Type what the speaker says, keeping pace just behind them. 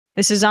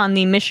This is on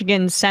the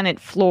Michigan Senate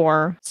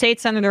floor. State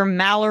Senator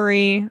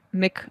Mallory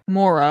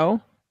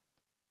McMorrow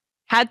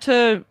had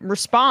to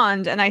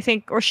respond, and I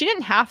think, or she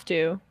didn't have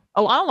to.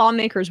 A lot of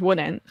lawmakers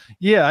wouldn't.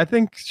 Yeah, I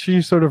think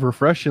she sort of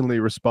refreshingly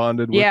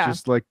responded with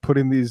just like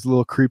putting these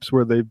little creeps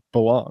where they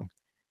belong.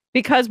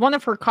 Because one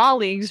of her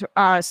colleagues,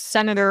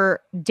 Senator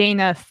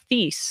Lana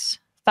Thies,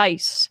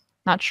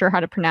 not sure how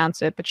to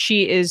pronounce it, but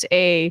she is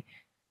a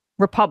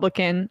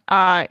Republican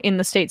in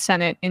the state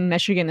Senate in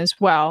Michigan as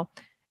well.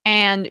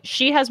 And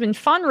she has been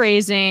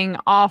fundraising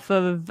off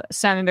of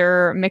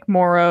Senator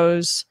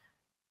McMorrow's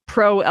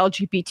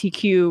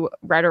pro-LGBTQ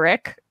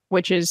rhetoric,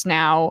 which is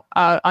now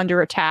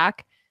under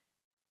attack,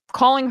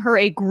 calling her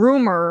a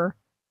groomer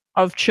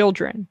of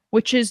children,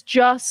 which is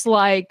just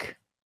like,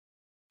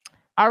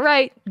 all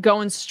right,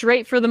 going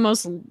straight for the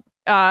most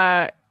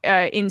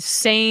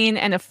insane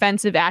and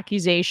offensive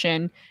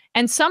accusation.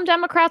 And some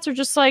Democrats are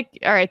just like,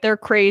 all right, they're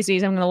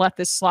crazies, I'm going to let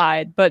this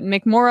slide. But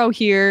McMorrow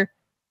here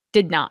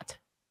did not.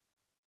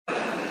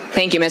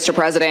 Thank you, Mr.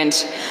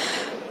 President.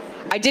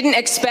 I didn't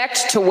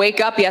expect to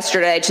wake up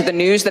yesterday to the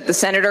news that the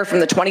senator from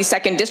the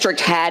 22nd district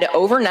had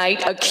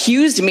overnight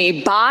accused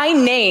me by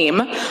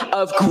name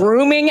of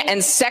grooming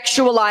and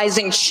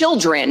sexualizing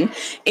children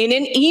in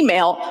an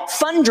email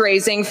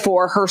fundraising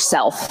for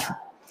herself.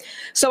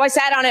 So I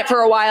sat on it for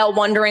a while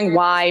wondering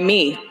why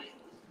me.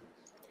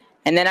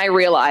 And then I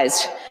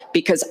realized,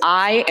 because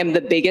I am the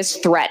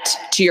biggest threat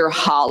to your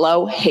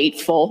hollow,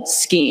 hateful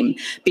scheme.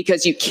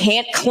 Because you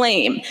can't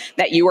claim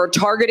that you are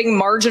targeting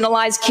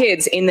marginalized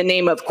kids in the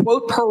name of,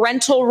 quote,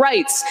 parental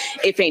rights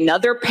if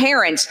another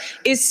parent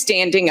is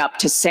standing up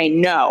to say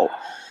no.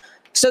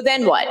 So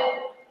then what?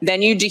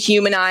 Then you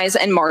dehumanize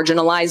and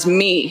marginalize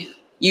me.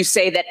 You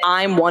say that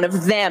I'm one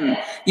of them.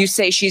 You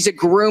say she's a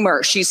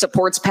groomer. She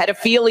supports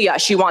pedophilia.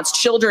 She wants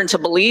children to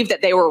believe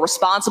that they were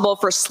responsible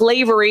for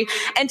slavery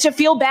and to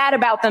feel bad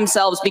about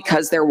themselves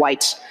because they're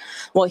white.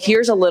 Well,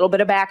 here's a little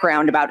bit of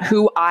background about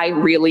who I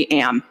really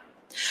am.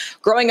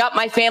 Growing up,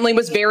 my family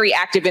was very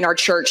active in our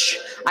church.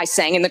 I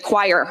sang in the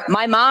choir.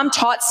 My mom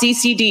taught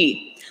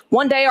CCD.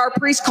 One day, our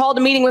priest called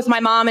a meeting with my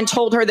mom and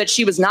told her that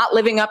she was not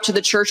living up to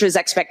the church's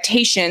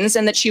expectations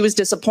and that she was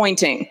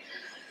disappointing.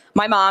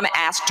 My mom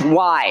asked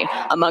why.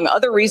 Among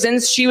other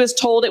reasons, she was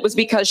told it was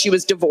because she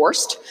was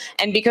divorced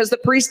and because the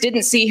priest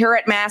didn't see her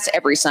at Mass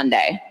every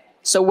Sunday.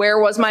 So where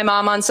was my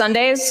mom on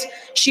Sundays?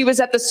 She was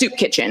at the soup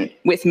kitchen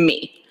with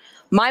me.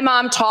 My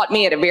mom taught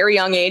me at a very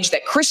young age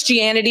that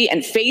Christianity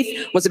and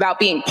faith was about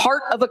being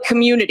part of a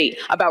community,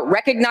 about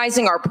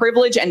recognizing our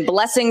privilege and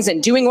blessings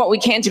and doing what we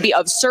can to be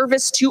of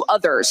service to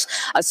others,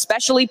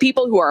 especially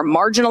people who are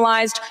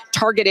marginalized,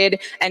 targeted,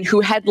 and who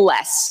had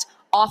less,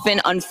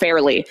 often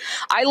unfairly.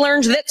 I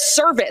learned that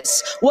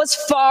service was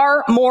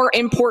far more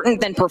important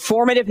than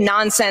performative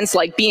nonsense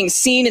like being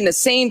seen in the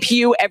same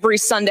pew every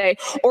Sunday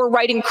or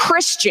writing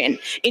Christian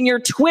in your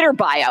Twitter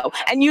bio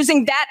and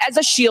using that as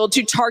a shield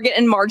to target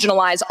and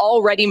marginalize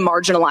already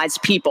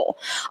marginalized people.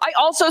 I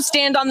also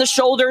stand on the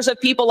shoulders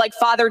of people like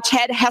Father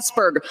Ted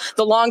Hesburgh,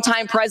 the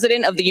longtime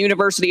president of the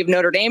University of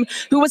Notre Dame,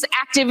 who was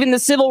active in the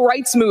civil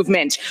rights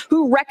movement,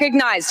 who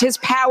recognized his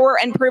power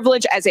and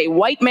privilege as a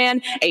white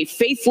man, a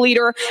faith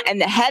leader,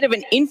 and the head of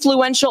an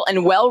influential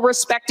and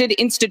well-respected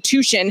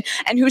institution,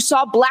 and who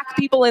saw Black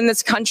people in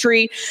this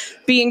country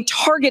being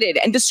targeted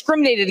and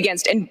discriminated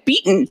against and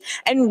beaten,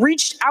 and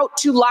reached out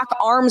to lock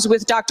arms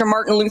with Dr.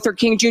 Martin Luther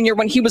King Jr.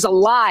 when he was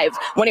alive,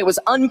 when it was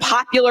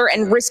unpopular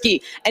and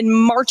risky, and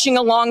marching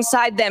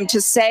alongside them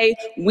to say,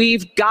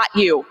 "We've got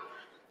you,"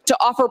 to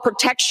offer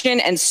protection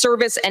and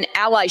service and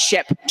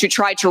allyship to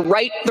try to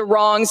right the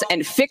wrongs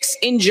and fix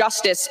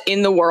injustice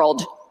in the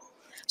world.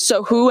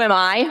 So who am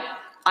I?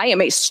 I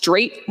am a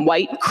straight,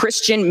 white,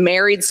 Christian,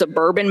 married,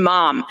 suburban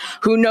mom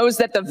who knows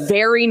that the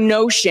very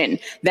notion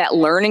that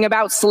learning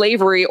about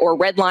slavery or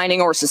redlining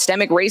or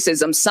systemic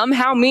racism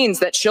somehow means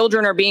that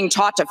children are being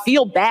taught to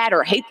feel bad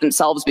or hate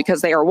themselves because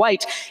they are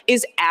white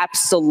is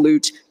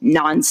absolute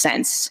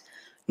nonsense.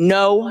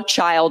 No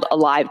child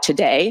alive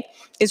today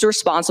is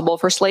responsible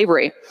for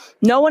slavery.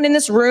 No one in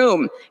this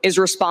room is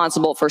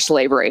responsible for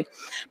slavery.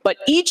 But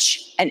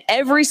each and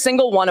every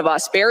single one of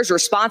us bears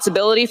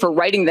responsibility for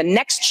writing the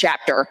next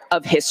chapter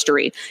of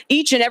history.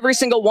 Each and every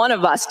single one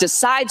of us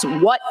decides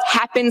what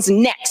happens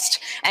next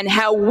and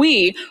how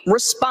we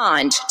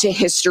respond to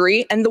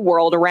history and the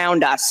world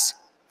around us.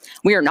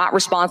 We are not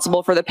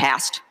responsible for the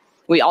past.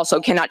 We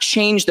also cannot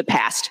change the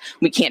past.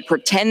 We can't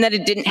pretend that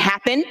it didn't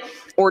happen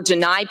or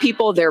deny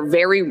people their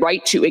very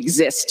right to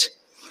exist.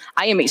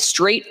 I am a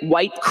straight,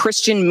 white,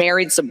 Christian,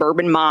 married,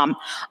 suburban mom.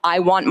 I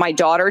want my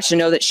daughter to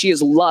know that she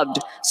is loved,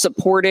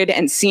 supported,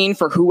 and seen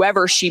for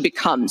whoever she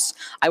becomes.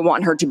 I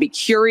want her to be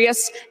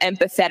curious,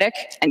 empathetic,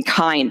 and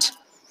kind.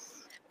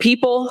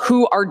 People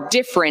who are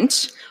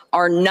different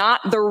are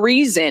not the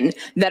reason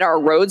that our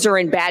roads are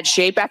in bad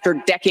shape after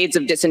decades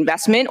of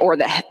disinvestment, or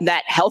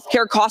that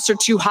healthcare costs are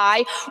too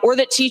high, or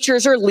that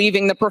teachers are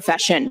leaving the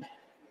profession.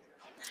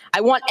 I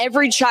want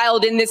every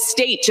child in this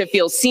state to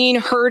feel seen,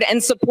 heard,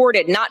 and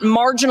supported, not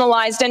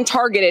marginalized and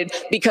targeted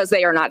because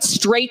they are not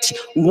straight,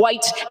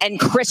 white, and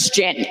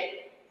Christian.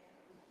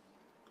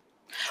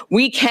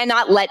 We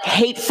cannot let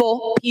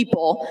hateful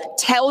people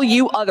tell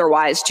you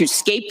otherwise, to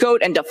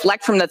scapegoat and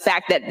deflect from the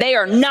fact that they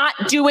are not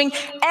doing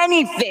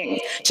anything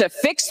to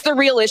fix the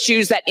real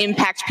issues that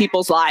impact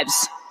people's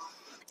lives.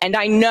 And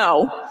I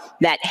know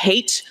that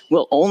hate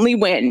will only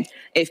win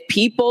if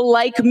people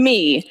like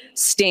me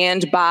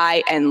stand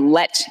by and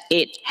let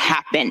it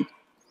happen.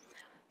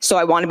 So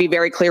I want to be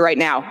very clear right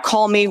now.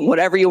 Call me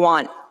whatever you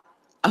want.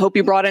 I hope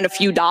you brought in a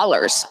few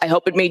dollars. I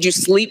hope it made you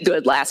sleep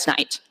good last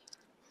night.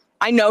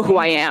 I know who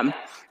I am.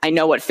 I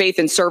know what faith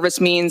and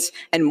service means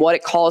and what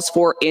it calls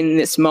for in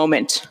this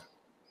moment.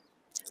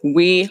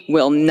 We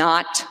will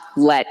not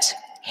let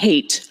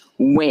hate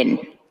win.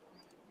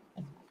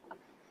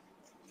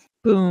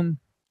 Boom.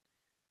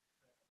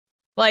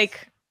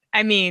 Like,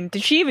 I mean,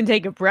 did she even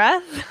take a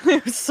breath?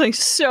 It was like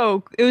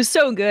it was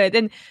so good.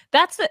 And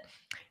that's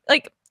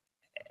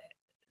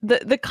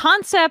the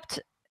concept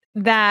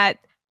that,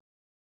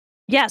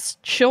 yes,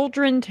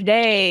 children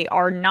today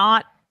are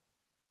not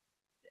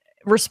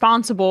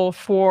responsible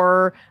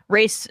for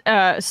race,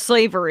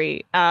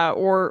 slavery,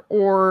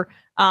 or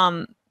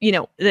you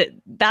know,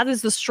 that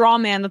is the straw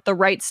man that the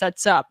right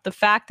sets up. The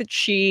fact that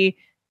she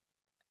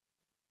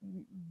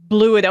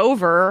blew it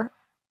over,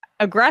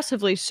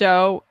 aggressively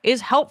so,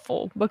 is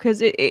helpful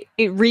because it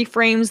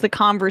reframes the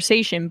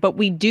conversation. But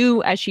we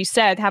do, as she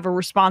said, have a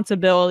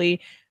responsibility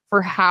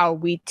for how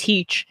we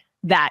teach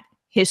that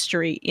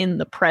history in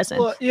the present.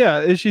 Well,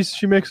 yeah,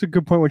 she makes a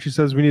good point when she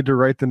says we need to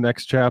write the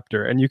next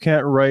chapter, and you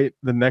can't write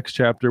the next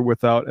chapter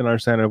without an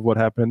understanding of what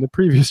happened in the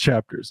previous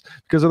chapters,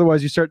 because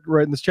otherwise you start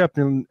writing this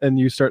chapter and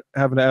you start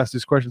having to ask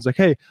these questions like,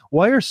 hey,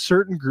 why are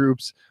certain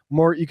groups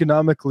more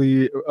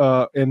economically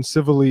and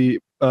civilly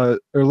or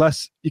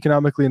less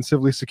economically and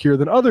civilly secure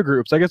than other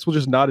groups? I guess we'll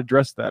just not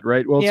address that,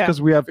 right? Well, it's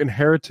because we have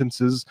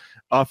inheritances,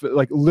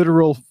 like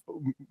literal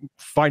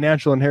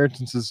financial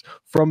inheritances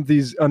from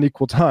these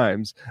unequal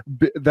times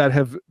that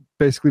have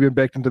basically been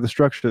baked into the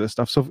structure of this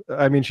stuff. So,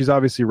 I mean, she's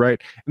obviously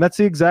right. And that's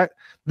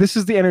this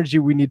is the energy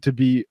we need to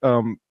be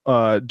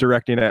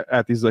directing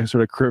at these like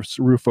sort of Chris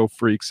Rufo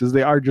freaks, is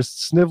they are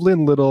just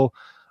sniveling little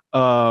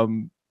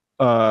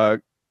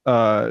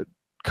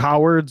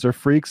cowards or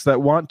freaks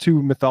that want to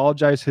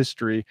mythologize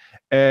history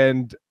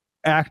and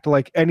act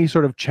like any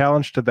sort of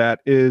challenge to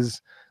that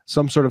is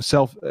some sort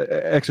of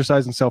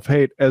exercise in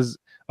self-hate, as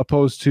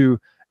opposed to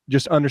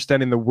just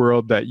understanding the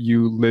world that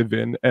you live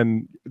in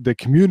and the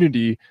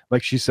community,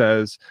 like she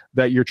says,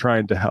 that you're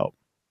trying to help.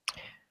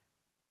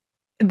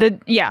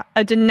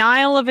 A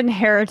denial of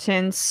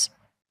inheritance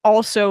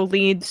also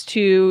leads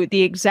to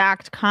the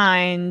exact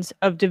kinds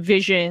of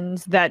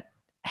divisions that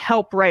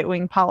help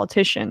right-wing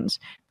politicians,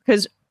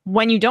 because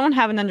when you don't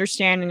have an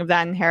understanding of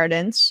that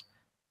inheritance,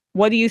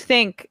 what do you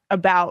think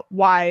about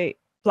why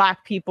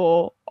Black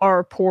people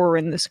are poorer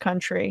in this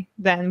country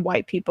than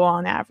white people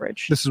on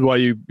average? This is why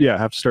you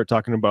have to start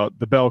talking about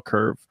the bell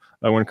curve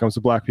when it comes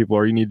to Black people,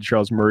 or you need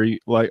Charles Murray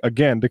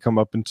to come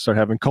up and start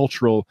having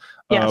cultural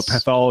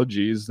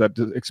pathologies that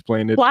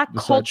explain it. Black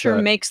culture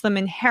makes them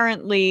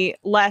inherently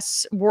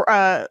less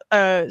they're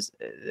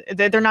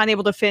not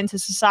able to fit into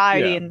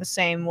society in the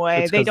same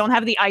way. They don't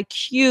have the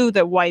IQ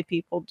that white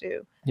people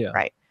do.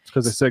 Right. It's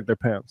because they sag their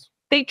pants.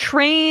 They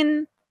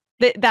train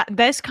that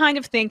this kind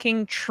of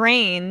thinking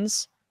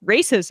trains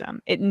racism.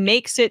 It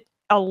makes it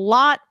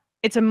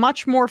it's a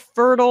much more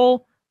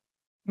fertile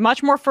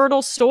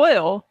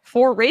soil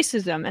for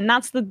racism. And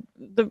that's the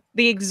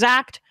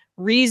exact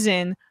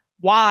reason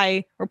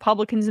why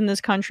Republicans in this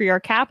country are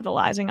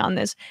capitalizing on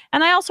this.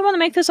 And I also want to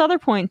make this other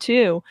point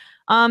too.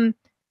 I've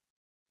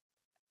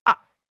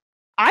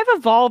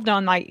evolved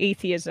on my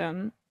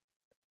atheism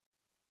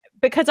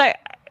because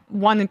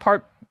in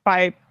part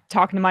by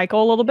talking to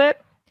Michael a little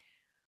bit,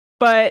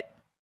 but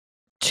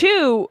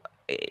two,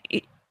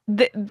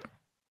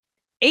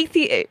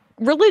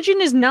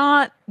 religion is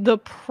not the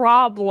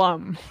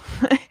problem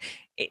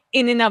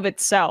in and of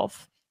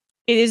itself.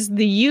 It is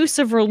the use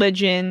of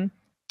religion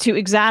to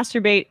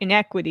exacerbate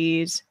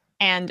inequities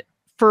and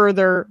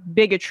further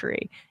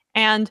bigotry.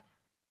 And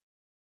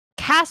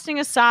casting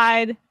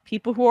aside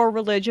people who are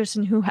religious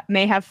and who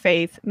may have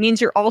faith means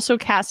you're also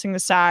casting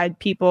aside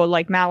people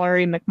like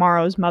Mallory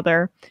McMorrow's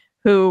mother,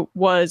 who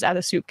was at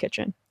a soup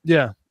kitchen.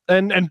 Yeah.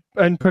 And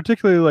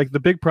particularly, like, the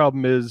big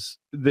problem is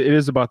it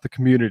is about the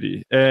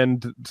community,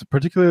 and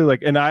particularly,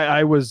 like, and I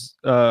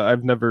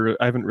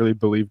haven't really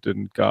believed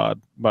in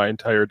God my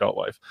entire adult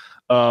life,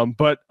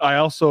 but I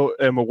also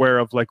am aware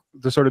of, like,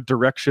 the sort of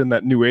direction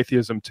that New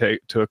Atheism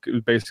took,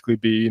 basically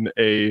being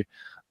a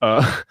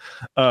sort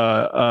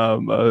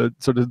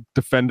of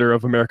defender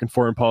of American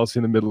foreign policy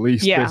in the Middle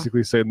East,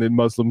 basically saying that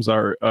Muslims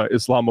are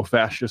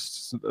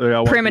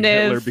Islamofascists,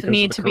 primitive,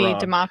 need to be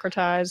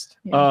democratized.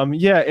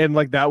 And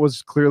like that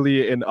was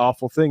clearly an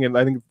awful thing, and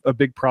I think a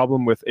big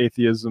problem with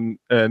atheism,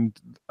 and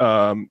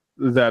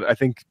that I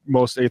think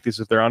most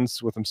atheists, if they're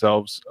honest with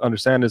themselves,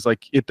 understand, is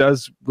like it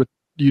does what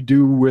you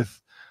do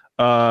with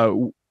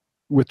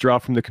withdraw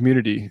from the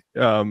community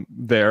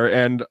there.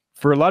 And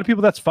for a lot of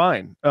people, that's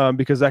fine,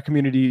 because that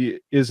community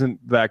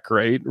isn't that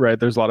great, right?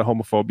 There's a lot of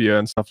homophobia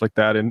and stuff like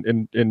that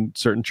in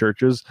certain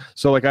churches.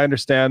 So like I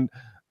understand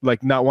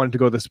like not wanting to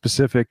go to the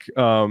specific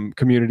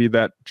community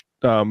that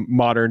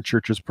modern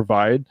churches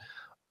provide,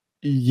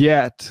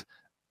 yet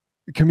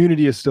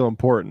community is still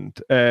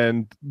important.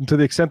 And to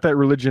the extent that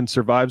religion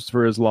survives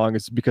for as long,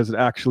 it's because it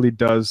actually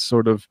does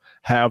sort of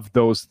have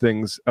those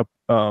things,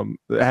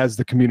 has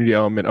the community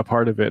element a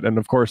part of it. And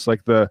of course,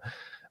 like the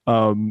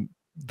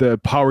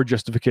power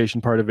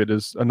justification part of it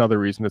is another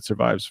reason it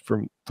survives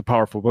from the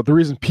powerful. But the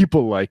reason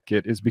people like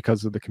it is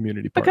because of the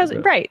community part of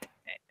it. Right.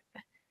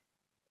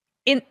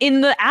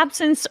 In the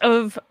absence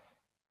of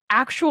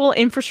actual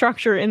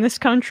infrastructure in this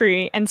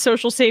country and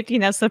social safety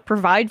nets that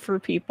provide for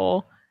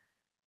people,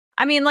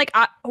 I mean, like,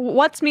 who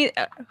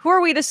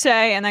are we to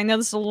say, and I know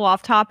this is a little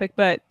off topic,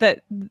 but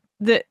that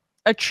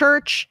a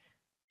church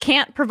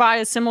can't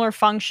provide a similar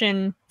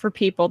function for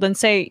people than,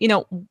 say, you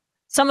know,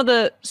 some of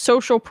the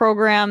social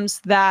programs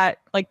that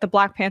like the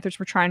Black Panthers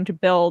were trying to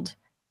build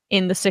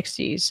in the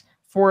 60s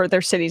for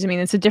their cities. I mean,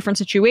 it's a different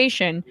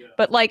situation,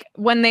 but like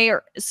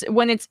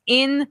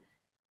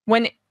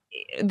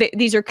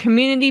these are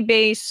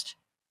community-based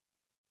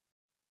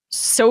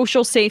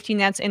social safety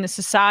nets in a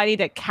society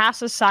that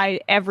casts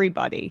aside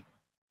everybody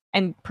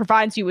and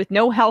provides you with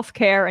no health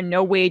care and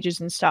no wages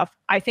and stuff.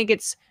 I think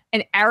it's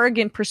an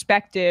arrogant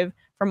perspective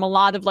from a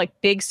lot of like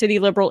big city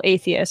liberal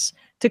atheists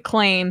to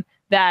claim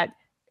that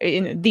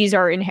these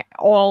are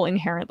all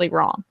inherently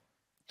wrong.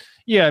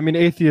 Yeah, I mean,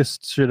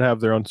 atheists should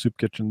have their own soup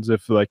kitchens.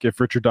 If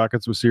Richard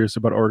Dawkins was serious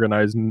about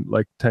organizing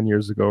like 10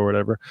 years ago or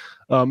whatever.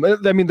 I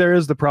mean, there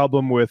is the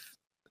problem with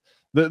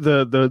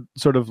the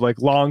sort of like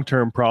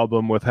long-term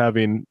problem with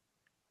having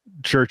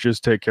churches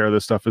take care of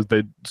this stuff is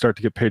they start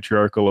to get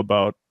patriarchal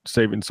about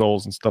saving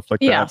souls and stuff like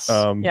that.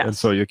 And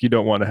so like, you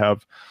don't want to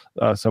have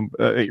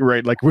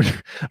right, like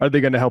are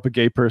they going to help a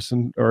gay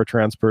person or a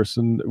trans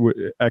person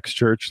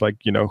ex-church? Like,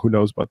 you know, who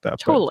knows about that?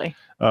 Totally.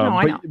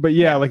 I know. But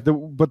yeah, like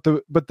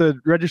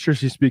the register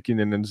she's speaking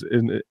in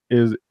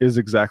is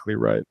exactly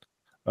right,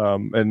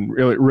 and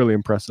really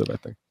impressive, I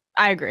think.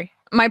 I agree.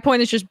 My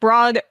point is just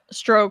broad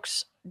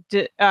strokes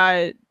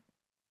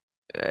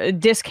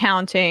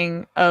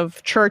discounting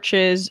of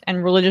churches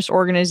and religious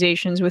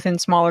organizations within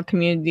smaller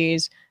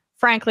communities,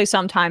 frankly,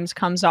 sometimes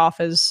comes off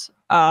as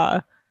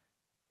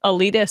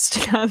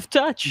elitist out of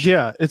touch.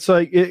 Yeah, it's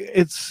like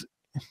it's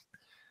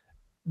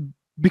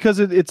because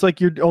it's like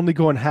you're only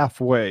going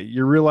halfway.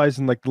 You're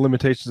realizing like the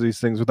limitations of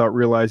these things without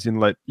realizing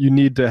like you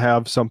need to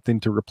have something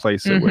to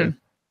replace it with.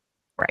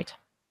 Right.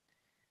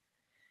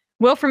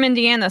 Will from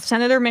Indiana,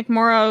 Senator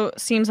McMorrow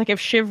seems like if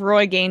Shiv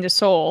Roy gained a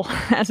soul.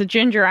 As a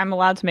ginger, I'm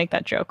allowed to make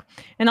that joke.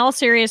 In all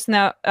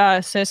seriousness,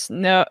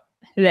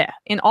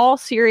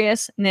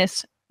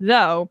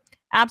 though,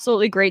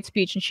 absolutely great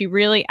speech, and she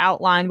really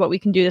outlined what we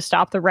can do to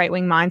stop the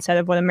right-wing mindset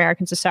of what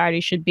American society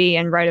should be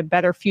and write a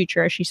better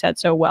future, as she said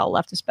so well.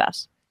 Left is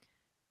best.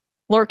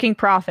 Lurking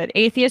Prophet.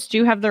 Atheists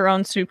do have their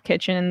own soup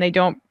kitchen, and they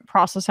don't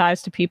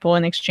proselytize to people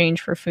in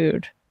exchange for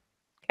food.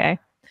 Okay.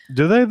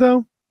 Do they,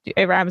 though?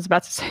 I was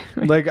about to say.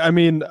 Like, I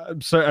mean,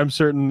 I'm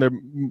certain there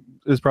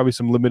is probably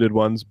some limited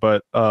ones,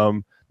 but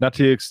not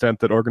to the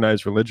extent that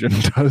organized religion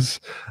does.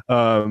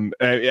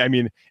 I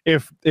mean,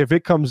 if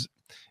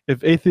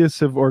atheists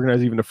have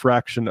organized even a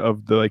fraction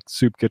of the like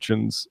soup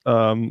kitchens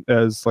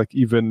as like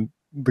even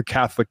the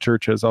Catholic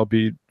Church has, I'll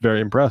be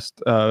very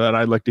impressed, and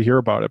I'd like to hear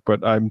about it,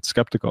 but I'm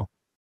skeptical.